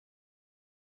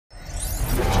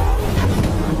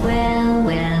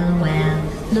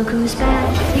look who's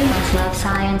back. You must love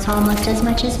science almost as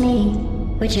much as me.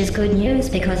 Which is good news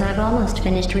because I've almost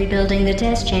finished rebuilding the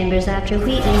test chambers after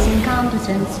Wheatley's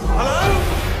incompetence.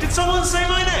 Hello? Did someone say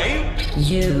my name?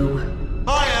 You.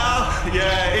 Hiya!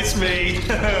 Yeah, it's me. Do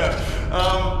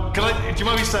you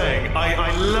mind me saying,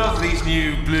 I love these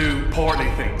new blue portly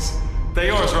things. They're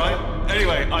yours, right?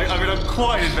 Anyway, I've been on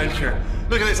quite an adventure.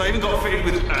 Look at this, I even got fitted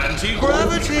with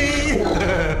anti-gravity!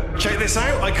 Check this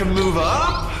out, I can move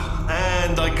up,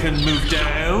 and I can move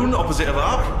down, opposite of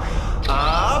up,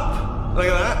 look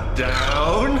at that,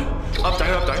 down, up,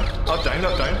 down, up, down, up, down,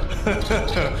 up,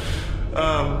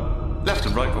 down. Left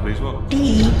and right probably as well.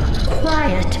 Be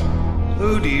quiet.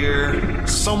 Oh dear,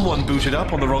 someone booted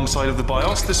up on the wrong side of the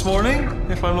BIOS this morning,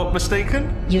 if I'm not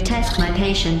mistaken. You test my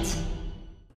patience.